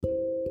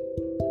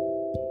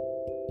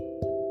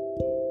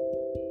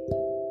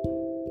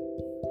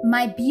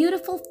My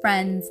beautiful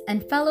friends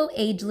and fellow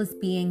ageless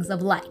beings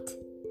of light.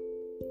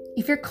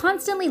 If you're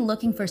constantly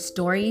looking for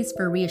stories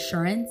for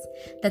reassurance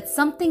that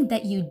something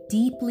that you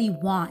deeply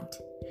want,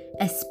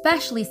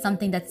 especially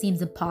something that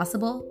seems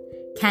impossible,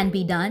 can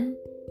be done,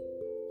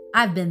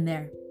 I've been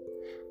there.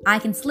 I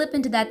can slip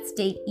into that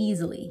state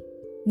easily,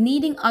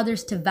 needing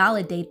others to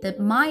validate that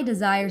my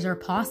desires are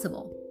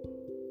possible.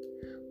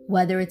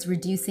 Whether it's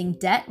reducing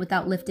debt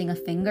without lifting a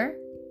finger,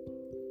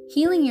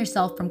 healing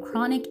yourself from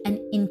chronic and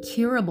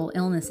incurable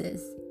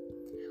illnesses,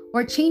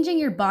 or changing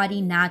your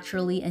body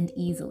naturally and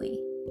easily.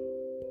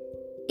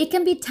 It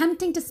can be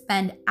tempting to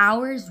spend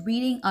hours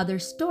reading other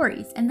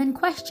stories and then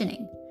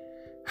questioning,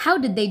 how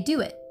did they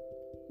do it?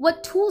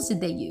 What tools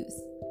did they use?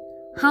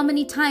 How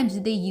many times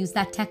did they use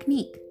that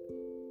technique?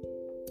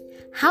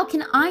 How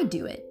can I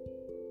do it?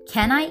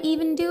 Can I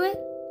even do it?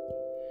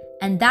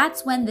 And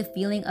that's when the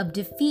feeling of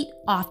defeat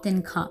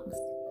often comes.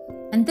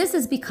 And this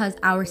is because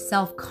our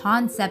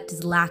self-concept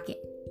is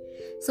lacking.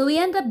 So we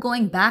end up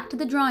going back to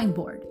the drawing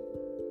board,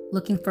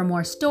 looking for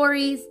more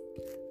stories,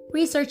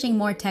 researching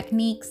more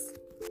techniques,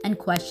 and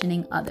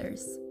questioning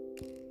others.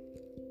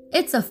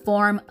 It's a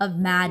form of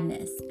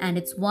madness, and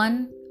it's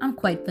one I'm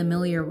quite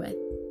familiar with.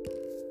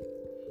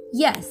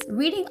 Yes,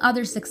 reading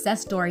other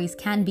success stories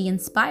can be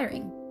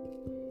inspiring.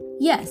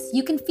 Yes,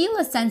 you can feel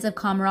a sense of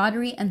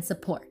camaraderie and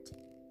support.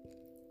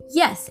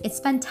 Yes, it's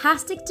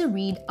fantastic to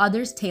read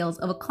others' tales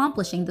of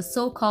accomplishing the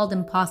so-called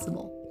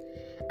impossible.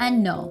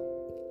 And no,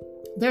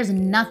 there's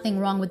nothing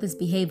wrong with this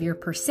behavior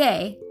per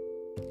se,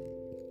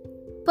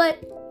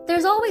 but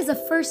there's always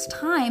a first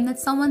time that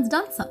someone's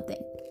done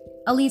something,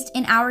 at least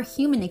in our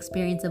human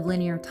experience of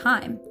linear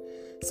time.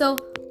 So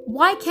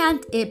why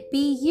can't it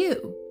be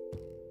you?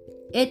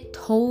 It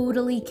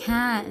totally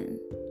can.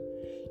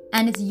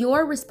 And it's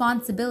your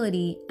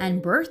responsibility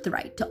and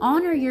birthright to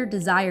honor your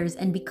desires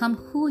and become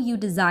who you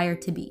desire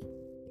to be.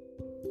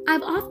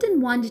 I've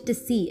often wanted to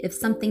see if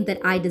something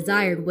that I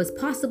desired was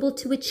possible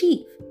to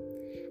achieve.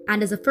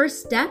 And as a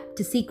first step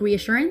to seek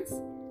reassurance,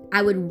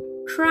 I would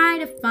try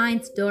to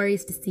find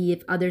stories to see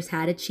if others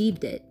had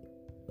achieved it.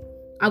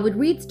 I would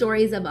read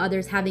stories of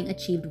others having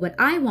achieved what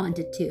I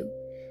wanted to.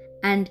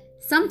 And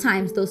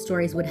sometimes those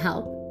stories would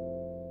help.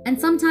 And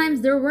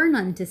sometimes there were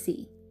none to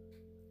see.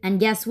 And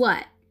guess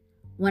what?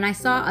 When I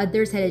saw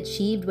others had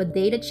achieved what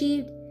they'd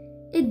achieved,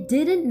 it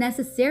didn't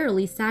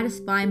necessarily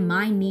satisfy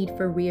my need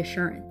for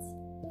reassurance.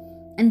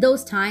 And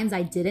those times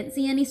I didn't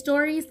see any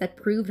stories that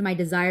proved my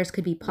desires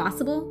could be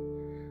possible,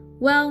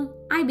 well,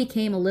 I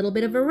became a little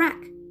bit of a wreck.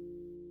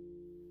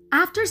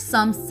 After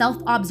some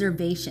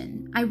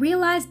self-observation, I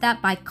realized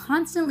that by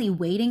constantly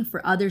waiting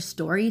for other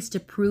stories to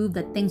prove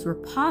that things were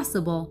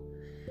possible,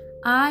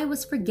 I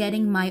was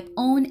forgetting my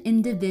own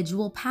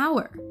individual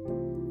power.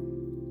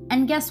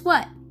 And guess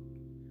what?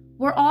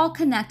 We're all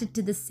connected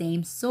to the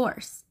same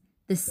source,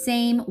 the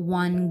same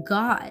one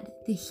God,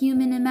 the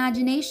human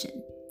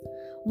imagination.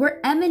 We're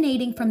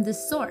emanating from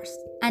this source,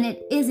 and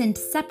it isn't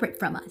separate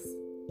from us.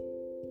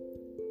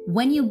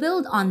 When you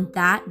build on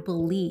that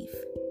belief,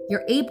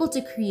 you're able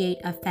to create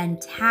a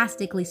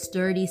fantastically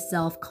sturdy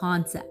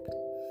self-concept.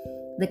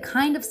 The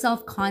kind of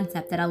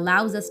self-concept that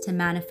allows us to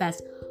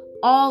manifest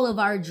all of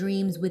our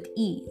dreams with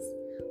ease,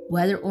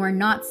 whether or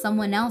not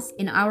someone else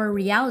in our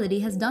reality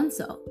has done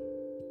so.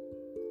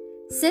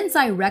 Since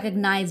I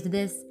recognized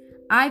this,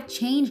 I've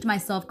changed my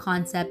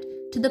self-concept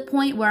to the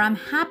point where I'm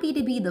happy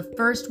to be the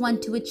first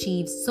one to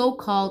achieve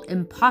so-called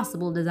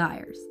impossible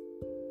desires.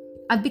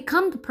 I've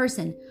become the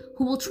person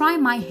who will try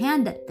my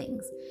hand at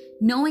things,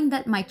 knowing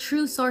that my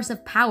true source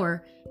of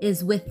power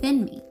is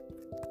within me.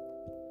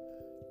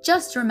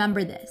 Just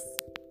remember this: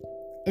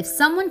 if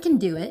someone can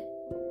do it,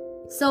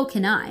 so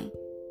can I.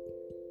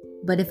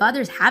 But if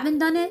others haven't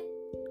done it,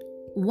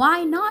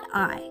 why not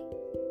I?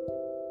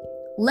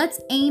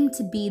 Let's aim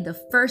to be the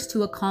first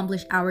to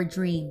accomplish our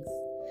dreams,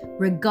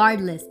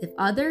 regardless if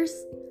others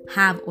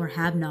have or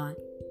have not.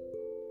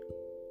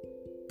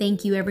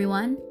 Thank you,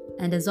 everyone,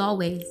 and as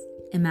always,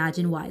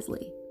 imagine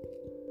wisely.